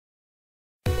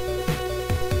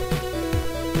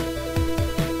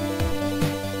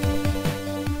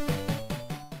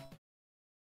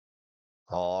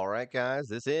right, guys,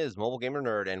 this is Mobile Gamer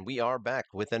Nerd, and we are back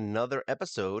with another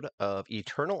episode of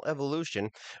Eternal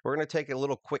Evolution. We're going to take a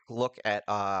little quick look at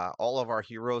all of our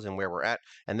heroes and where we're at,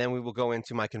 and then we will go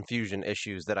into my confusion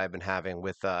issues that I've been having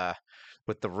with the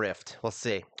Rift. We'll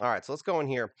see. All right, so let's go in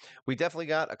here. We definitely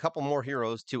got a couple more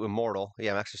heroes to Immortal.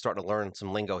 Yeah, I'm actually starting to learn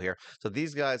some lingo here. So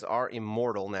these guys are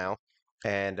Immortal now.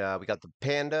 And we got the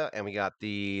panda and we got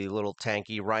the little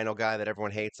tanky rhino guy that everyone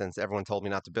hates since everyone told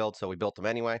me not to build, so we built them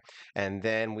anyway. And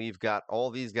then we've got all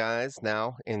these guys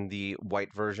now in the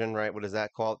white version, right? What is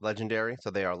that called? Legendary. So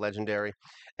they are legendary.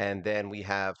 And then we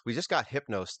just got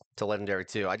Hypnos to legendary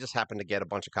too. I just happened to get a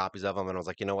bunch of copies of them and I was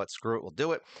like, you know what? Screw it. We'll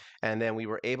do it. And then we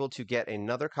were able to get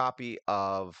another copy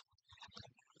of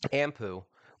Ampu,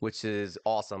 which is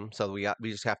awesome. So we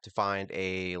just have to find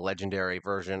a legendary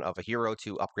version of a hero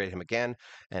to upgrade him again,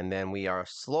 and then we are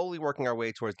slowly working our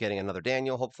way towards getting another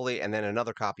Daniel, hopefully, and then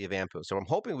another copy of Ampu. So I'm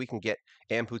hoping we can get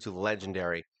Ampu to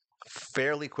legendary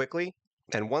fairly quickly,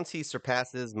 and once he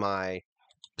surpasses my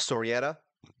Sorietta,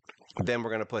 then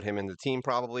we're going to put him in the team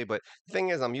probably. But the thing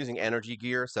is, I'm using energy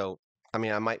gear, so I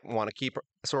mean, I might want to keep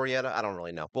Sorietta. I don't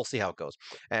really know. We'll see how it goes.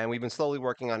 And we've been slowly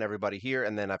working on everybody here,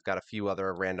 and then I've got a few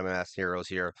other random ass heroes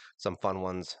here, some fun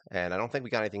ones. And I don't think we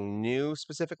got anything new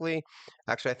specifically.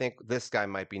 Actually, I think this guy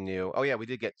might be new. Oh yeah, we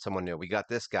did get someone new. We got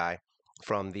this guy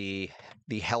from the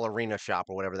Hell Arena shop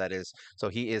or whatever that is. So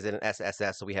he is an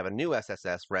SSS. So we have a new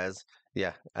SSS res.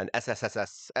 Yeah, an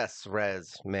SSSS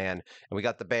res man. And we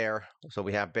got the bear. So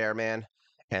we have Bear Man.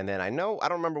 And then I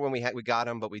don't remember when we got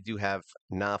him, but we do have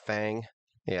Na Fang.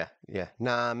 Yeah.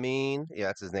 Nah Mean. Yeah,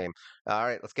 that's his name. All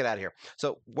right, let's get out of here.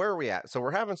 So where are we at? So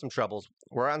we're having some troubles.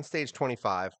 We're on stage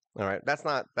 25. All right, that's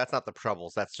not the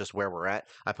troubles. That's just where we're at.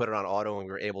 I put it on auto and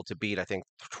we were able to beat, I think,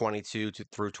 22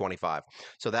 through 25.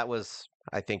 So that was,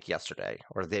 I think, yesterday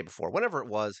or the day before. Whenever it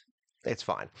was, it's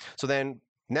fine. So then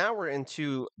now we're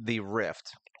into the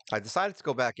Rift. I decided to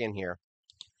go back in here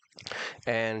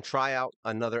and try out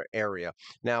another area.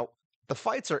 Now, the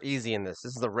fights are easy in this.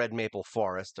 This is the Red Maple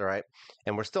Forest, all right?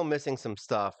 And we're still missing some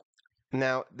stuff.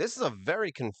 Now, this is a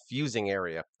very confusing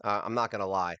area. I'm not going to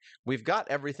lie. We've got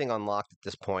everything unlocked at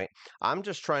this point. I'm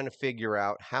just trying to figure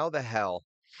out how the hell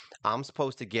I'm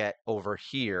supposed to get over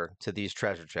here to these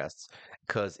treasure chests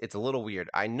because it's a little weird.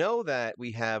 I know that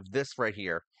we have this right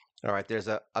here. All right, there's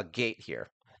a gate here.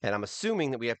 And I'm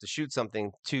assuming that we have to shoot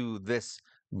something to this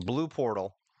blue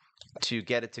portal to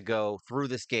get it to go through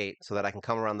this gate so that I can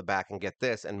come around the back and get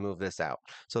this and move this out.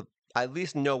 So I at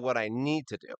least know what I need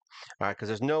to do. All right, because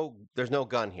there's no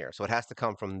gun here, so it has to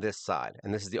come from this side,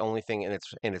 and this is the only thing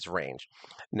in its range.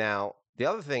 Now, the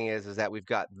other thing is that we've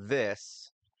got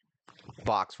this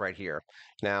box right here.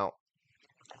 Now,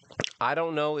 I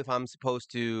don't know if I'm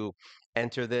supposed to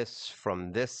enter this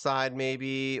from this side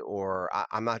maybe, or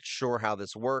I'm not sure how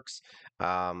this works.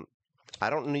 I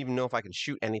don't even know if I can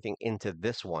shoot anything into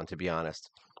this one, to be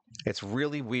honest. It's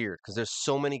really weird because there's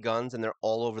so many guns and they're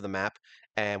all over the map.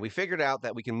 And we figured out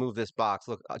that we can move this box.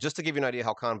 Look, just to give you an idea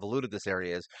how convoluted this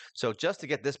area is. So just to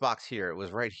get this box here, it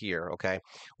was right here, okay?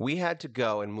 We had to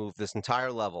go and move this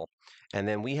entire level. And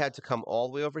then we had to come all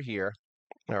the way over here,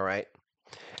 all right?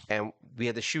 And we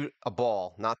had to shoot a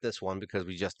ball, not this one because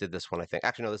we just did this one, I think.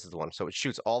 Actually, no, this is the one. So it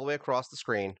shoots all the way across the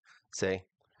screen, see?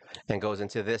 And goes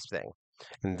into this thing.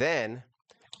 And then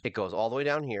it goes all the way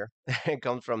down here. It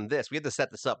comes from this. We had to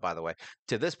set this up, by the way,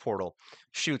 to this portal,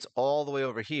 shoots all the way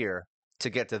over here to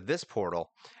get to this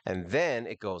portal. And then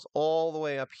it goes all the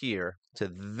way up here to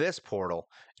this portal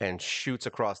and shoots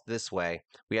across this way.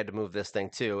 We had to move this thing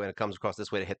too, and it comes across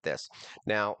this way to hit this.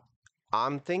 Now,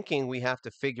 I'm thinking we have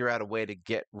to figure out a way to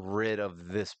get rid of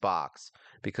this box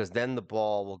because then the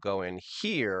ball will go in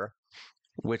here,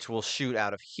 which will shoot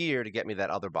out of here to get me that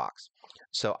other box.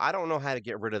 So I don't know how to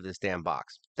get rid of this damn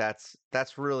box. That's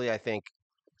really, I think,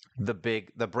 the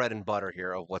bread and butter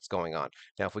here of what's going on.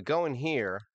 Now, if we go in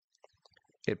here,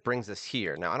 it brings us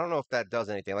here. Now, I don't know if that does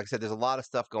anything. Like I said, there's a lot of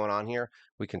stuff going on here.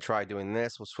 We can try doing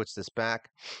this. We'll switch this back.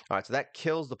 All right, so that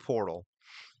kills the portal,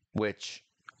 which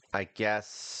I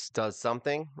guess does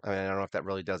something. I mean, I don't know if that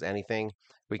really does anything.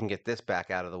 We can get this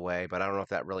back out of the way, but I don't know if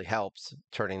that really helps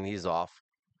turning these off.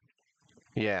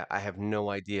 Yeah, I have no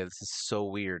idea. This is so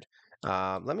weird.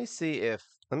 Let me see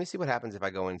what happens if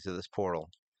I go into this portal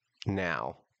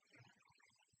now.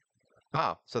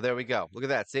 Oh, so there we go. Look at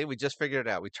that. See, we just figured it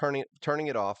out. Turning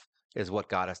it off is what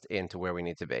got us into where we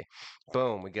need to be.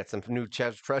 Boom, we get some new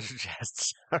treasure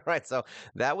chests. All right, so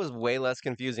that was way less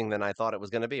confusing than I thought it was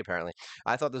going to be, apparently.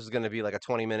 I thought this was going to be like a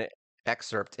 20-minute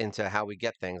excerpt into how we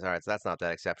get things. All right, so that's not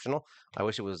that exceptional. I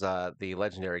wish it was the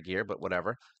legendary gear, but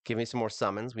whatever. Give me some more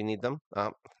summons. We need them.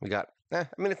 We got, I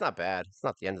mean, it's not bad. It's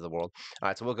not the end of the world. All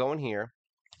right, so we'll go in here.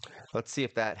 Let's see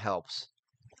if that helps.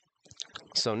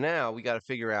 So now we got to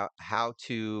figure out how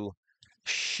to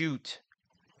shoot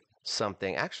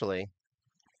something. Actually,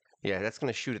 yeah, that's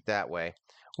going to shoot it that way.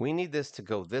 We need this to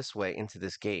go this way into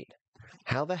this gate.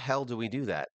 How the hell do we do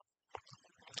that?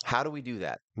 How do we do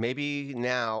that? Maybe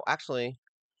now, actually,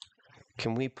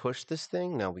 can we push this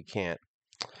thing? No, we can't.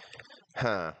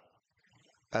 Huh.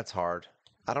 That's hard.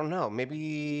 I don't know.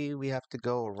 Maybe we have to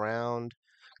go around.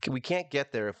 We can't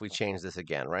get there if we change this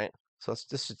again, right? So let's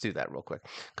just do that real quick.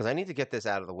 Because I need to get this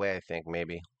out of the way, I think,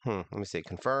 maybe. Let me see.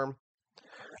 Confirm.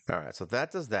 All right, so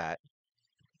that does that.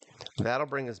 That'll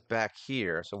bring us back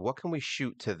here. So what can we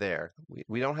shoot to there?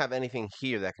 We don't have anything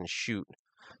here that can shoot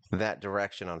that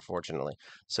direction, unfortunately.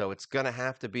 So it's going to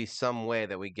have to be some way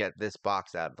that we get this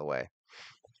box out of the way.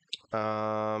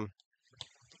 All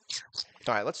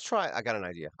right, let's try. I got an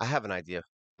idea. I have an idea.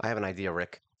 I have an idea,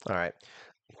 Rick. All right.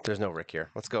 There's no Rick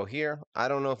here. Let's go here. I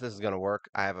don't know if this is going to work.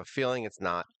 I have a feeling it's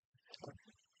not.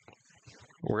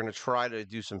 We're going to try to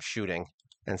do some shooting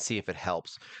and see if it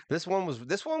helps. This one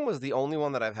was the only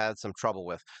one that I've had some trouble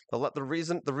with. Like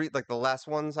the last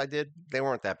ones I did, they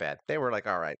weren't that bad. They were like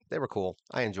all right. They were cool.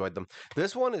 I enjoyed them.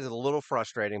 This one is a little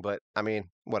frustrating, but I mean,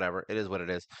 whatever. It is what it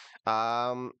is.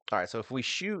 All right, so if we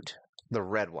shoot the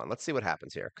red one, let's see what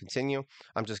happens here. Continue.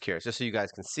 I'm just curious, just so you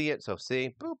guys can see it. So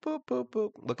see, boop, boop, boop, boop.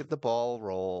 Look at the ball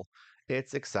roll.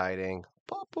 It's exciting.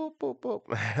 Boop, boop, boop,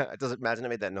 boop. It doesn't imagine it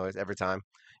made that noise every time.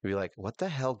 You'd be like, what the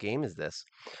hell game is this?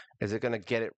 Is it gonna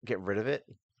get rid of it?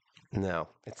 No,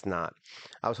 it's not.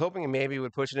 I was hoping maybe it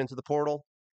would push it into the portal.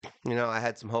 You know, I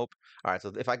had some hope. All right,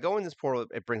 so if I go in this portal,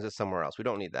 it brings us somewhere else. We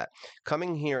don't need that.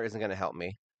 Coming here isn't gonna help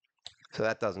me. So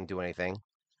that doesn't do anything.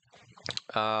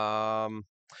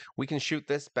 We can shoot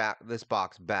this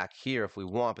box back here if we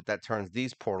want, but that turns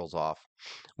these portals off,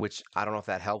 which I don't know if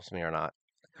that helps me or not.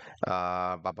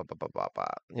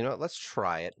 You know what? Let's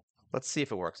try it. Let's see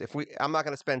if it works. I'm not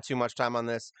going to spend too much time on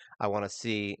this. I want to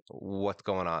see what's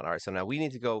going on. All right, so now we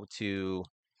need to go to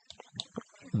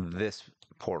this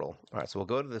portal. All right, so we'll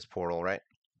go to this portal, right?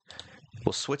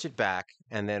 We'll switch it back,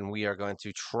 and then we are going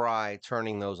to try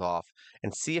turning those off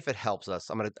and see if it helps us.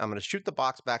 I'm gonna shoot the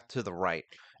box back to the right,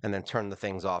 and then turn the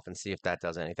things off and see if that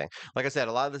does anything. Like I said,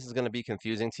 a lot of this is going to be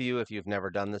confusing to you if you've never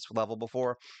done this level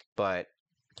before, but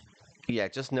yeah,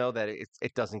 just know that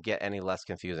it doesn't get any less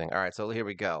confusing. All right, so here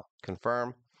we go.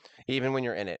 Confirm. Even when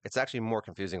you're in it, it's actually more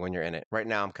confusing when you're in it. Right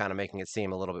now, I'm kind of making it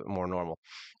seem a little bit more normal.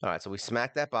 All right, so we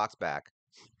smack that box back.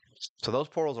 So those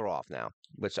portals are off now,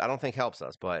 which I don't think helps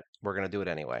us, but we're going to do it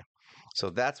anyway. So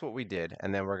that's what we did.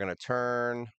 And then we're going to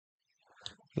turn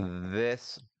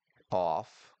this off,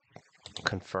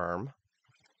 confirm,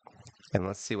 and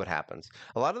let's see what happens.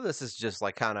 A lot of this is just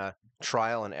like kind of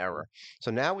trial and error. So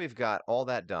now we've got all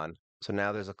that done. So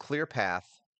now there's a clear path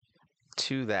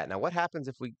to that. Now what happens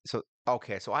if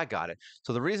okay, so I got it.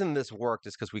 So the reason this worked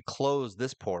is because we closed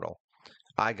this portal.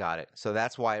 I got it. So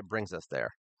that's why it brings us there.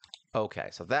 Okay,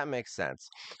 so that makes sense.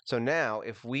 So now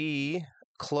if we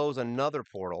close another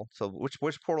portal, so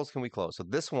which portals can we close? So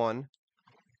this one,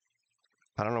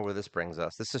 I don't know where this brings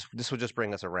us. This would just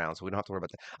bring us around, so we don't have to worry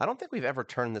about that. I don't think we've ever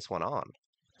turned this one on.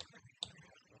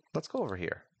 Let's go over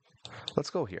here. Let's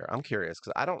go here. I'm curious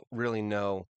because I don't really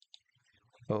know.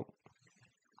 Oh,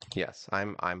 yes,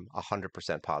 I'm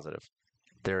 100% positive.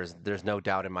 There's no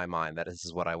doubt in my mind that this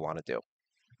is what I want to do.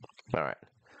 All right.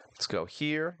 Let's go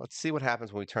here. Let's see what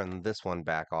happens when we turn this one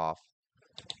back off.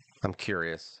 I'm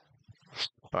curious.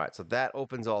 All right, so that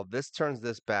opens this turns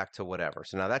this back to whatever.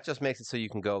 So now that just makes it so you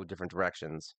can go different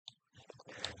directions.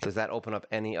 Does that open up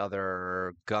any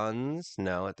other guns?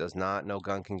 No, it does not. No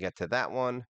gun can get to that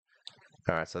one.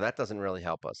 All right, so that doesn't really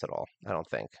help us at all, I don't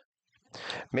think.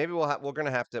 Maybe we're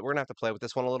gonna have to play with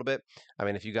this one a little bit. I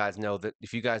mean, if you guys know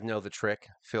the trick,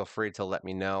 feel free to let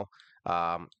me know.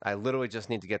 I literally just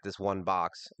need to get this one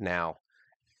box now.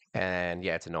 And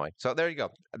yeah, it's annoying. So there you go.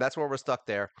 That's where we're stuck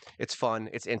there. It's fun.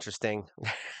 It's interesting.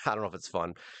 I don't know if it's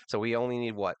fun. So we only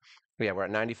need what? Yeah, we're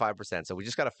at 95%. So we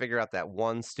just got to figure out that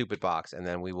one stupid box, and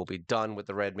then we will be done with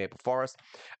the Red Maple Forest.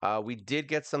 We did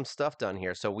get some stuff done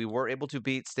here. So we were able to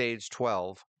beat stage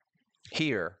 12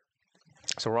 here.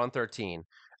 So we're on 13.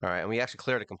 All right, and we actually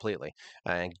cleared it completely.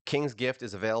 And King's Gift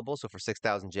is available, so for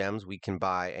 6,000 gems, we can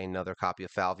buy another copy of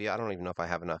Falvia. I don't even know if I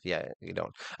have enough. Yeah, you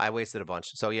don't. I wasted a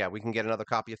bunch. So yeah, we can get another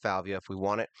copy of Falvia if we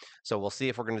want it. So we'll see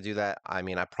if we're going to do that. I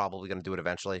mean, I'm probably going to do it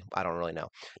eventually. I don't really know.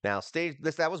 Now,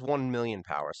 that was 1 million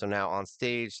power. So now on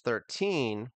stage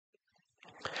 13,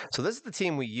 so this is the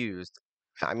team we used.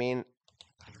 I mean,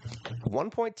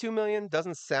 1.2 million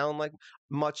doesn't sound like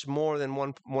much more than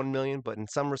 1 million, but in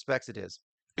some respects it is.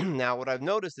 Now, what I've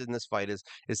noticed in this fight is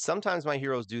sometimes my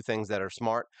heroes do things that are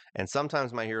smart, and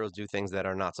sometimes my heroes do things that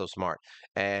are not so smart.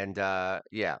 And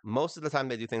yeah, most of the time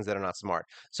they do things that are not smart.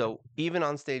 So even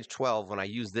on stage 12, when I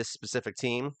use this specific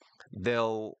team,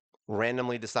 they'll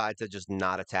randomly decide to just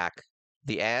not attack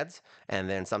the ads, and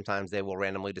then sometimes they will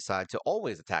randomly decide to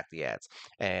always attack the ads.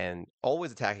 And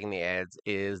always attacking the ads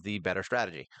is the better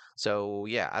strategy. So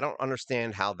yeah, I don't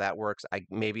understand how that works.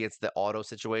 Maybe it's the auto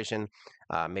situation.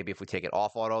 Maybe if we take it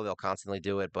off auto, they'll constantly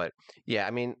do it. But yeah,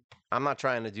 I mean, I'm not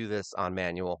trying to do this on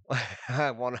manual. I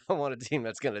want a team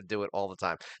that's going to do it all the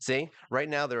time. See, right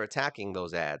now they're attacking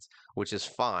those ads, which is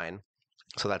fine.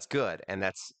 So that's good. And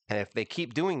if they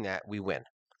keep doing that, we win.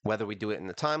 Whether we do it in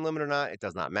the time limit or not, it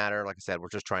does not matter. Like I said, we're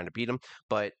just trying to beat them.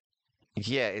 But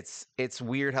yeah, it's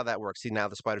weird how that works. See, now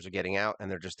the spiders are getting out and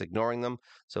they're just ignoring them.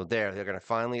 So they're going to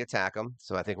finally attack them.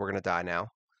 So I think we're going to die now.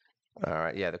 All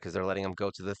right, yeah, because they're letting them go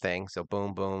to the thing. So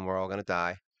boom, boom, we're all gonna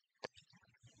die.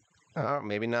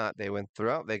 Maybe not. They went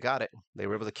through. Oh, they got it. They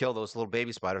were able to kill those little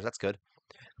baby spiders. That's good.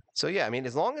 So yeah, I mean,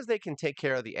 as long as they can take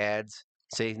care of the ads.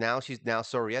 See, now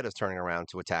Sorietta's turning around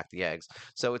to attack the eggs.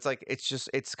 So it's like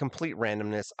it's complete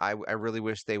randomness. I really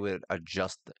wish they would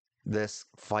adjust this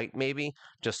fight maybe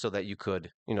just so that you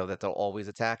could that they'll always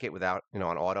attack it without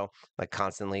on auto like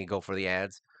constantly go for the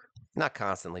ads. Not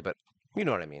constantly, but you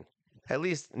know what I mean. At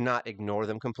least not ignore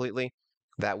them completely.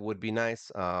 That would be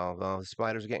nice. Oh, the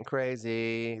spiders are getting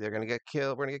crazy. They're gonna get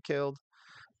killed. We're gonna get killed.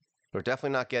 We're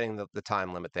definitely not getting the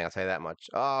time limit thing. I'll tell you that much.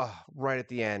 Oh, right at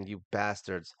the end, you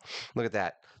bastards! Look at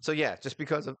that. So yeah, just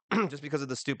because of just because of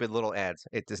the stupid little ads,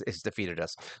 it's defeated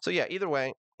us. So yeah, either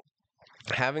way,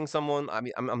 having someone, I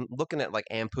mean, I'm looking at like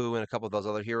Ampu and a couple of those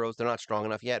other heroes. They're not strong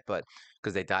enough yet, but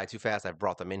because they die too fast, I've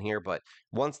brought them in here. But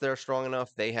once they're strong enough,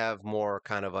 they have more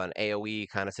kind of an AoE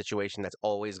kind of situation that's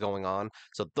always going on.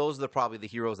 So those are probably the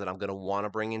heroes that I'm going to want to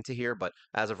bring into here. But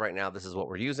as of right now, this is what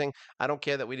we're using. I don't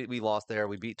care that we lost there.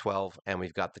 We beat 12 and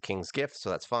we've got the King's Gift, so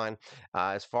that's fine.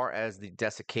 As far as the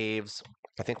Dessa Caves,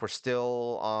 I think we're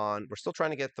still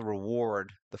trying to get the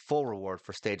reward, the full reward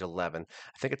for stage 11.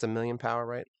 I think it's a million power,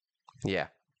 right? Yeah,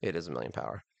 it is a million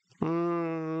power.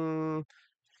 Mm,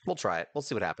 we'll try it. We'll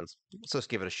see what happens. Let's just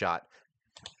give it a shot.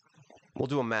 We'll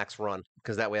do a max run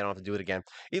because that way I don't have to do it again.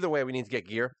 Either way, we need to get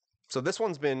gear. So this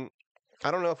one's been,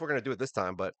 I don't know if we're going to do it this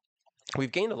time, but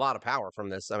we've gained a lot of power from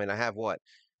this. I mean, I have what?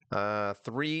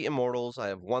 Three immortals. I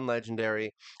have one legendary,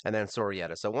 and then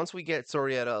Sorietta. So once we get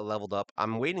Sorietta leveled up,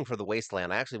 I'm waiting for the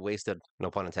wasteland. I actually wasted,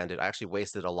 no pun intended, I actually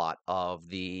wasted a lot of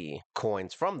the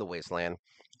coins from the wasteland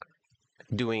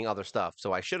doing other stuff.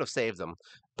 So I should have saved them,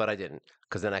 but I didn't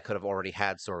because then I could have already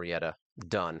had Sorietta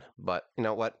done. But you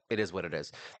know what? It is what it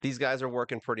is. These guys are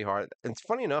working pretty hard. It's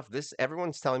funny enough, this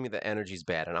everyone's telling me that energy's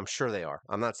bad, and I'm sure they are.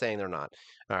 I'm not saying they're not.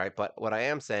 All right, but what I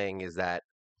am saying is that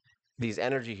these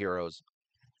energy heroes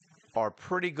are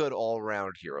pretty good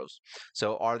all-round heroes.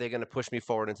 So are they going to push me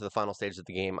forward into the final stage of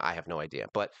the game? I have no idea.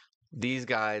 But these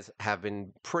guys have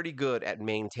been pretty good at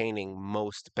maintaining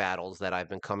most battles that I've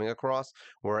been coming across,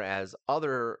 whereas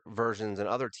other versions and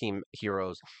other team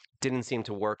heroes didn't seem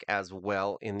to work as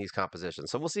well in these compositions.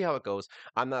 So we'll see how it goes.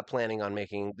 I'm not planning on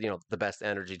making, the best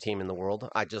energy team in the world.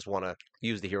 I just want to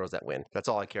use the heroes that win. That's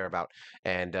all I care about.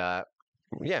 And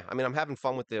yeah, I mean, I'm having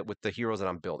fun with the heroes that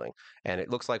I'm building, and it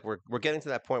looks like we're getting to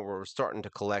that point where we're starting to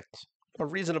collect a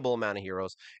reasonable amount of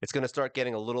heroes. It's going to start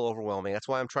getting a little overwhelming. That's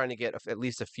why I'm trying to get at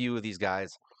least a few of these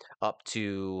guys up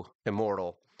to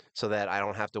immortal, so that I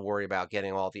don't have to worry about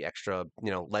getting all the extra,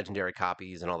 legendary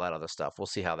copies and all that other stuff. We'll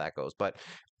see how that goes, but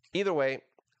either way,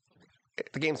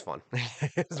 the game's fun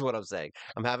is what I'm saying.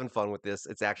 I'm having fun with this.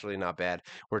 It's actually not bad.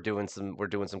 We're doing some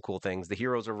cool things. The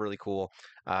heroes are really cool.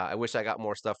 I wish I got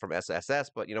more stuff from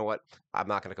SSS, but you know what? I'm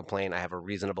not going to complain. I have a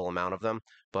reasonable amount of them.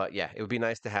 But yeah, it would be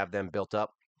nice to have them built up.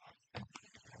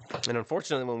 And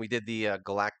unfortunately, when we did the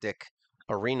Galactic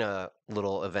Arena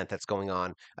little event that's going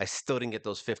on, I still didn't get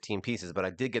those 15 pieces, but I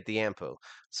did get the Ampu.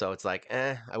 So it's like,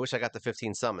 I wish I got the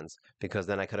 15 summons because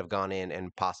then I could have gone in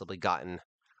and possibly gotten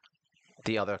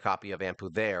the other copy of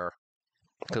Ampu there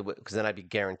because then I'd be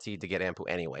guaranteed to get Ampu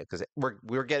anyway. Because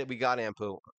we got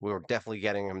Ampu, we were definitely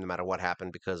getting him no matter what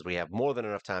happened because we have more than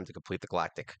enough time to complete the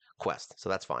Galactic quest, so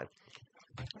that's fine.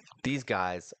 These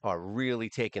guys are really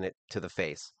taking it to the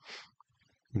face.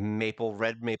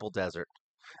 Red Maple Desert.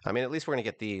 I mean, at least we're gonna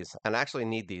get these, and I actually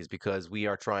need these because we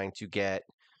are trying to get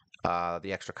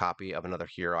the extra copy of another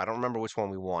hero. I don't remember which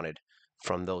one we wanted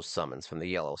from those summons, from the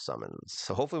yellow summons.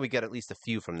 So hopefully we get at least a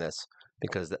few from this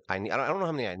because I don't know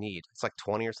how many I need. It's like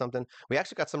 20 or something. We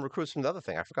actually got some recruits from the other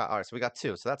thing. I forgot. All right, so we got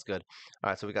two, so that's good. All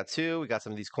right, so we got two. We got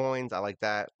some of these coins. I like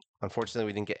that. Unfortunately,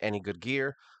 we didn't get any good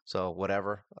gear, so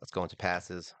whatever. Let's go into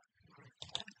passes.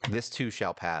 This too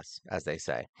shall pass, as they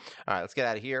say. All right, let's get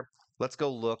out of here. Let's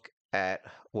go look at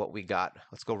what we got.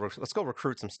 Let's go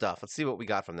recruit some stuff. Let's see what we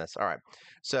got from this. All right.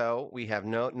 So we have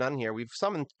none here. We've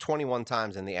summoned 21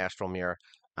 times in the astral mirror.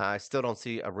 I still don't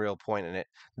see a real point in it.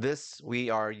 This we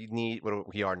are need. What do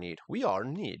we are need? We are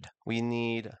need. We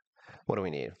need. What do we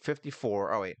need?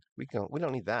 54. Oh wait, we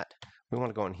don't need that. We want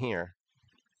to go in here.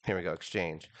 Here we go,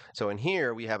 exchange. So in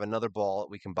here we have another ball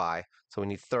that we can buy. So we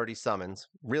need 30 summons,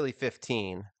 really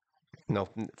 15. No,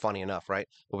 funny enough, right?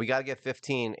 But we got to get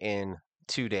 15 in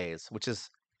 2 days, which is,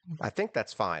 I think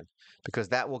that's fine because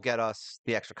that will get us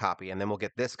the extra copy, and then we'll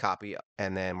get this copy,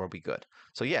 and then we'll be good.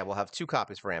 So yeah, we'll have 2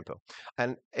 copies for Ampu.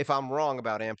 And if I'm wrong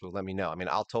about Ampu, let me know. I mean,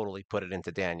 I'll totally put it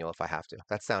into Daniel if I have to.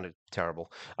 That sounded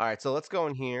terrible. All right, so let's go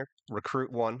in here,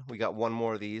 recruit one. We got one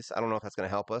more of these. I don't know if that's going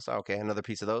to help us. Okay, another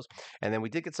piece of those. And then we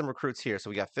did get some recruits here, so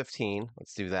we got 15.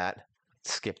 Let's do that.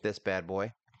 Skip this bad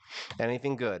boy.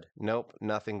 Anything good? Nope,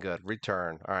 nothing good.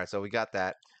 Return. All right, so we got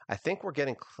that. I think we're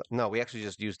getting, no, we actually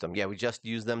just used them. Yeah, we just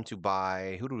used them to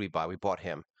buy, who did we buy? We bought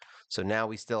him. So now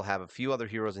we still have a few other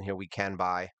heroes in here we can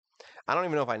buy. I don't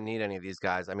even know if I need any of these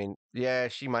guys. I mean, yeah,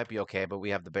 she might be okay, but we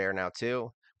have the bear now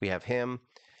too. We have him.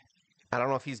 I don't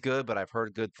know if he's good, but I've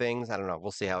heard good things. I don't know.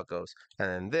 We'll see how it goes. And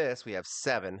then this, we have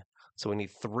 7. So we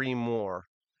need 3 more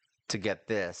to get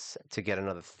this, to get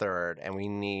another third. And we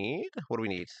need, what do we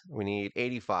need? We need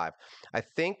 85. I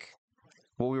think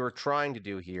what we were trying to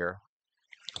do here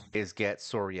is get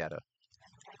Sorietta.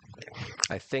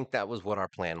 I think that was what our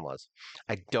plan was.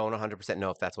 I don't 100% know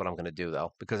if that's what I'm going to do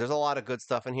though, because there's a lot of good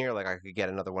stuff in here. Like I could get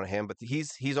another one of him, but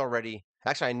he's already.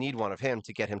 Actually, I need one of him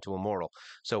to get him to immortal.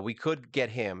 So we could get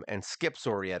him and skip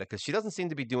Sorietta because she doesn't seem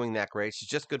to be doing that great. She's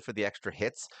just good for the extra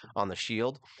hits on the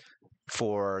shield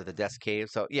for the Death Cave.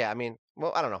 So yeah, I mean,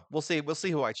 well, I don't know. We'll see. We'll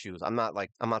see who I choose. I'm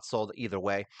not sold either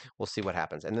way. We'll see what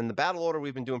happens. And then the battle order,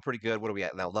 we've been doing pretty good. What are we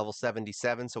at now? Level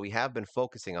 77. So we have been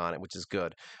focusing on it, which is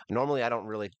good. Normally, I don't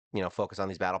really, focus on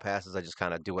these battle passes. I just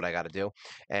kind of do what I got to do.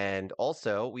 And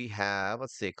also, we have,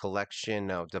 let's see, collection,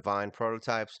 no, divine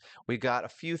prototypes. We got a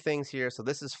few things here. So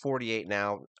this is 48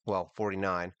 now. Well,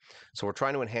 49. So we're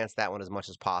trying to enhance that one as much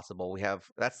as possible.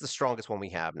 That's the strongest one we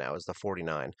have now is the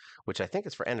 49, which I think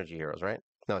is for energy heroes, right?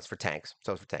 No, it's for tanks.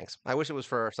 So it's for tanks. I wish it was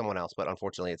for someone else, but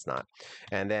unfortunately it's not.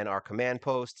 And then our command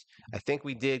post. I think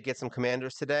we did get some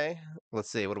commanders today.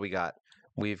 Let's see, what do we got?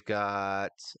 We've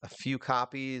got a few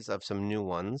copies of some new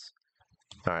ones.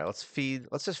 All right, let's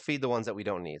just feed the ones that we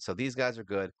don't need. So these guys are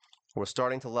good. We're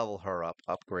starting to level her up.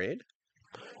 Upgrade.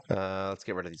 Let's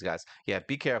get rid of these guys. Yeah,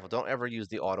 be careful. Don't ever use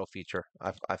the auto feature.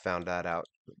 I found that out.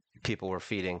 People were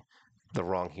feeding the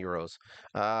wrong heroes.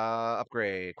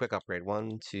 Upgrade, quick upgrade.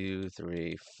 1, 2,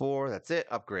 3, 4. That's it.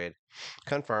 Upgrade.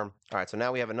 Confirm. All right, so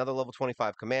now we have another level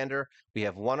 25 commander. We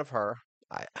have one of her.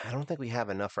 I don't think we have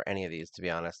enough for any of these, to be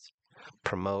honest.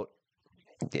 Promote.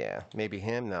 Yeah, maybe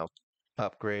him. No.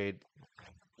 Upgrade.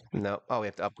 No. Oh, we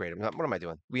have to upgrade him. What am I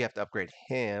doing? We have to upgrade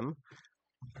him.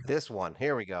 This one.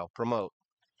 Here we go. Promote.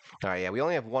 All right, yeah, we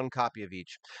only have 1 copy of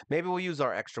each. Maybe we'll use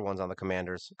our extra ones on the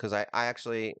commanders because I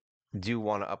actually do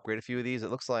want to upgrade a few of these.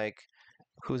 It looks like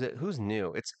who's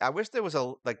new? I wish there was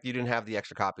like you didn't have the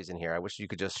extra copies in here. I wish you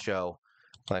could just show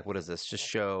like what is this? Just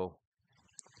show.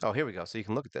 Oh, here we go. So you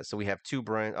can look at this. So we have 2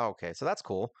 brands. Oh, okay, so that's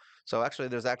cool. So actually,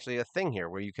 there's actually a thing here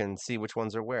where you can see which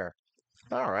ones are where.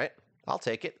 All right. I'll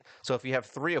take it. So if you have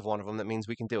 3 of one of them, that means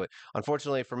we can do it.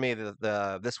 Unfortunately for me,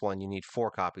 this one you need 4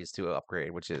 copies to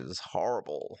upgrade, which is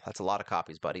horrible. That's a lot of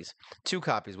copies, buddies. 2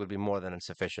 copies would be more than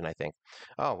sufficient, I think.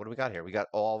 Oh, what do we got here? We got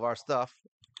all of our stuff.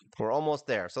 We're almost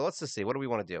there. So let's just see. What do we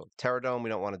want to do? Terror Dome, we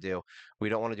don't want to do. We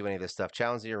don't want to do any of this stuff.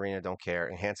 Challenge the arena, don't care.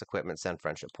 Enhance equipment, send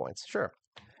friendship points. Sure.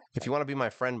 If you want to be my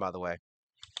friend, by the way,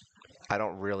 I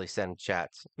don't really send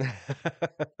chats.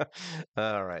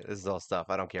 All right, this is all stuff.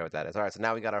 I don't care what that is. All right, so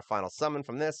now we got our final summon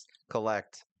from this.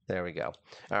 Collect. There we go.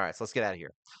 All right, so let's get out of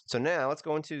here. So now let's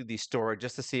go into the storage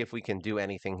just to see if we can do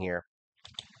anything here.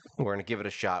 We're going to give it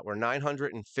a shot. We're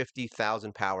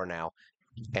 950,000 power now,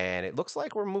 and it looks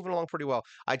like we're moving along pretty well.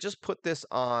 I just put this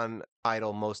on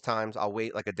idle most times. I'll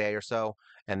wait like a day or so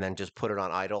and then just put it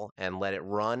on idle and let it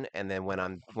run. And then when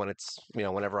it's,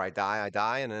 whenever I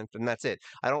die, and that's it.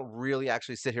 I don't really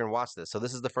actually sit here and watch this. So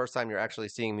this is the first time you're actually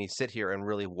seeing me sit here and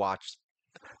really watch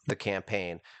the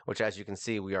campaign, which as you can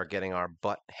see, we are getting our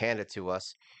butt handed to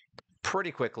us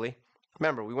pretty quickly.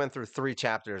 Remember, we went through 3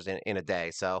 chapters in a day,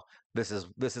 so this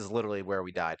is literally where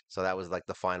we died. So that was like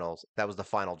the finals. That was the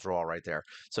final draw right there.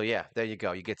 So yeah, there you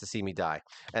go. You get to see me die.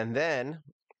 And then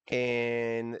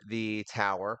in the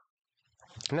tower,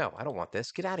 no, I don't want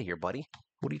this. Get out of here, buddy.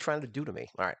 What are you trying to do to me?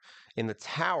 All right. In the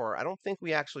tower, I don't think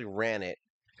we actually ran it.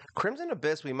 Crimson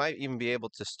Abyss, we might even be able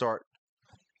to start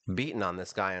beaten on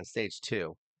this guy on stage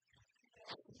 2.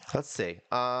 Let's see.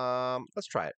 Let's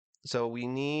try it. So we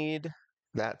need.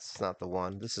 That's not the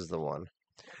one. This is the one.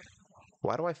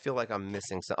 Why do I feel like I'm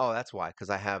missing some? Oh, that's why. Because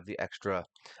I have the extra.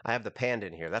 I have the panda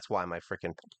in here. That's why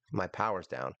my power's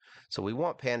down. So we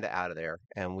want panda out of there,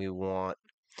 and we want.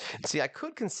 See, I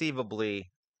could conceivably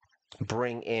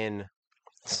bring in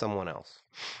someone else.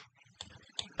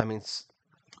 I mean,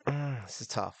 this is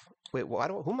tough. Wait,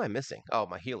 who am I missing? Oh,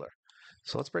 my healer.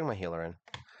 So let's bring my healer in.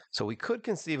 So we could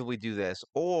conceivably do this,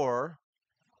 or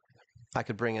I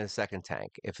could bring in a second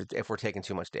tank if we're taking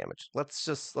too much damage. Let's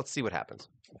see what happens.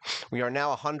 We are now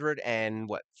 100 and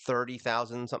what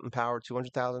 30,000 something power,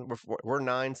 200,000. We're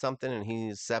 9 something and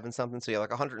he's 7 something. So yeah, like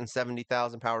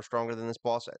 170,000 power stronger than this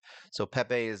boss. So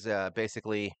Pepe is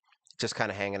basically just kind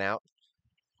of hanging out.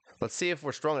 Let's see if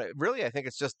we're strong. Really, I think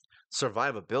it's just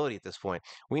survivability at this point.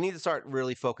 We need to start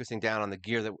really focusing down on the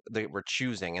gear that we're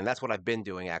choosing, and that's what I've been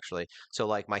doing actually. So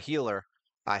like my healer,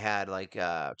 I had like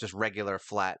just regular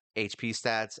flat HP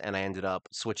stats, and I ended up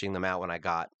switching them out when I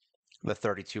got the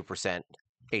 32%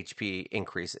 HP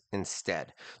increase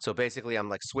instead. So basically, I'm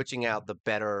like switching out the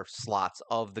better slots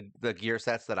of the gear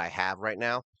sets that I have right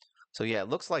now. So yeah, it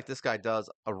looks like this guy does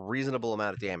a reasonable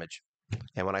amount of damage.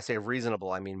 And when I say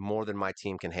reasonable, I mean more than my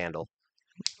team can handle.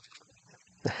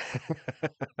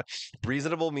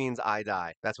 Reasonable means I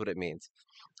die. That's what it means.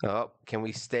 Oh, can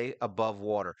we stay above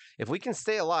water? If we can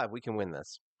stay alive, we can win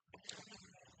this.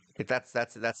 If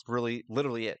that's really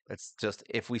literally it. It's just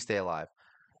if we stay alive.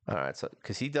 All right, so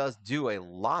because he does do a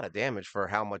lot of damage for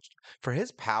how much for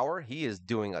his power, he is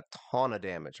doing a ton of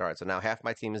damage. All right, so now half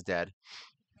my team is dead.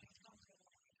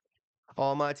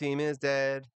 All my team is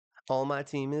dead. All my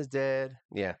team is dead.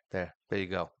 Yeah, there you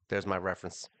go. There's my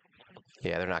reference.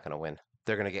 Yeah, they're not gonna win.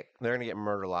 They're gonna get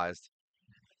murderized.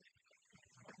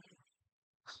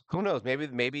 Who knows?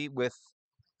 Maybe with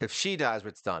if she dies,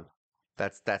 it's done.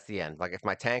 That's the end. Like if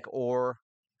my tank or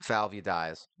Falvey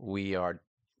dies, we're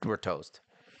toast.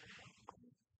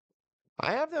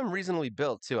 I have them reasonably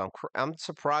built too. I'm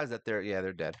surprised that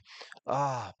they're dead.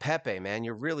 Ah, Pepe, man,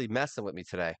 you're really messing with me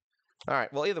today. All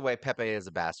right. Well, either way, Pepe is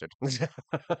a bastard.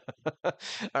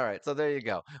 All right. So there you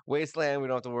go. Wasteland, we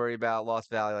don't have to worry about.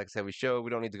 Lost Valley, like I said, we showed. We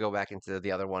don't need to go back into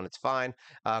the other one. It's fine.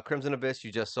 Crimson Abyss,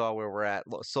 you just saw where we're at.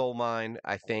 Soul Mine,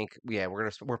 I think. Yeah, we're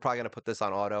probably gonna put this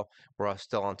on auto. We're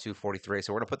still on 243,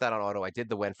 so we're gonna put that on auto. I did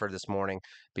the Wentford this morning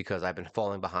because I've been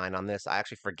falling behind on this. I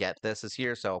actually forget this is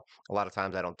here, so a lot of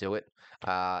times I don't do it.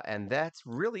 And that's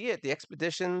really it. The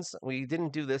expeditions, we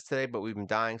didn't do this today, but we've been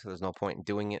dying, so there's no point in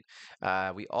doing it.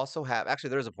 We also have, actually,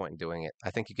 there is a point in doing it.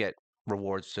 I think you get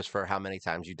rewards just for how many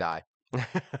times you die.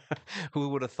 Who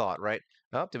would have thought, right?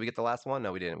 Oh, did we get the last one?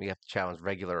 No, we didn't. We have to challenge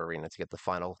regular arena to get the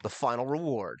final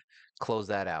reward. Close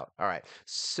that out. All right.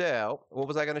 So, what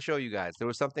was I going to show you guys? There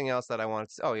was something else that I wanted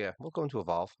to. Oh yeah, we'll go into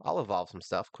evolve. I'll evolve some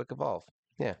stuff. Quick evolve.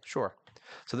 Yeah, sure.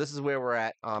 So this is where we're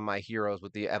at on my heroes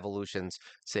with the evolutions.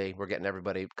 See, we're getting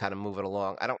everybody kind of moving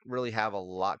along. I don't really have a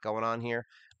lot going on here.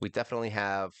 We definitely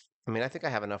have. I mean, I think I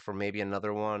have enough for maybe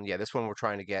another one. Yeah, this one we're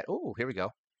trying to get. Oh, here we go.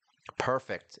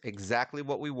 Perfect. Exactly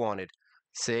what we wanted.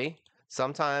 See?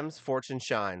 Sometimes fortune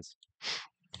shines.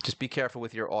 Just be careful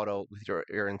with your auto, with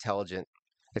your intelligent.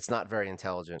 It's not very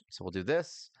intelligent. So we'll do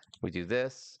this. We do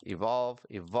this. Evolve.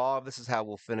 Evolve. This is how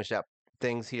we'll finish up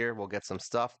things here. We'll get some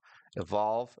stuff.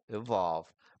 Evolve. Evolve.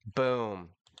 Boom.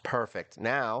 Perfect.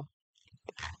 Now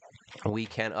we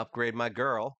can upgrade my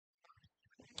girl.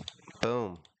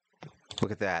 Boom.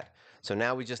 Look at that. So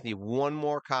now we just need one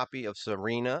more copy of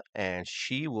Serena, and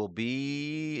she will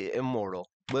be immortal.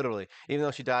 Literally, even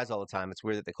though she dies all the time, it's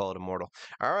weird that they call it immortal.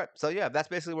 All right, so yeah, that's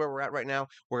basically where we're at right now.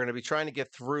 We're going to be trying to get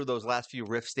through those last few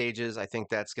rift stages. I think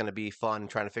that's going to be fun,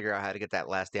 trying to figure out how to get that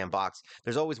last damn box.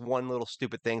 There's always one little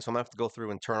stupid thing, so I'm going to have to go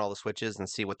through and turn all the switches and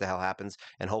see what the hell happens,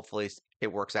 and hopefully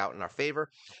it works out in our favor.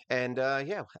 And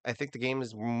yeah, I think the game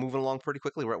is moving along pretty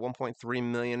quickly. We're at 1.3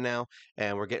 million now,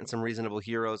 and we're getting some reasonable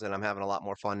heroes, and I'm having a lot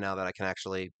more fun now that I can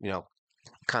actually,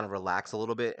 kind of relax a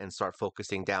little bit and start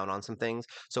focusing down on some things.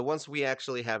 So once we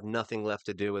actually have nothing left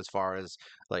to do as far as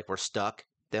like we're stuck,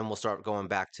 then we'll start going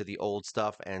back to the old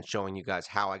stuff and showing you guys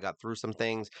how I got through some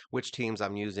things, which teams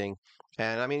I'm using.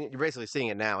 And I mean, you're basically seeing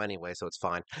it now anyway, so it's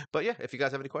fine. But yeah, if you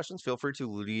guys have any questions, feel free to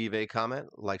leave a comment,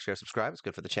 like, share, subscribe. It's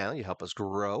good for the channel. You help us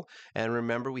grow. And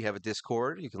remember, we have a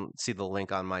Discord. You can see the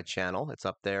link on my channel. It's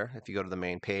up there if you go to the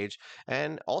main page.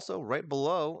 And also, right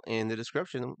below in the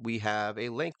description, we have a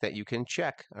link that you can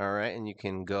check. All right. And you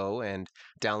can go and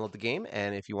download the game.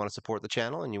 And if you want to support the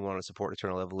channel and you want to support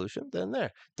Eternal Evolution, then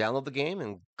there, download the game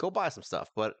and go buy some stuff.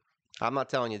 But I'm not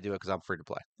telling you to do it because I'm free to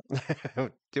play.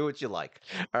 Do what you like.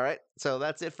 All right. So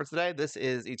that's it for today. This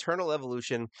is Eternal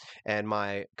Evolution and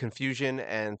my confusion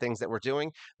and things that we're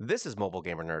doing. This is Mobile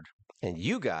Gamer Nerd. And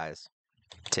you guys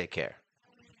take care.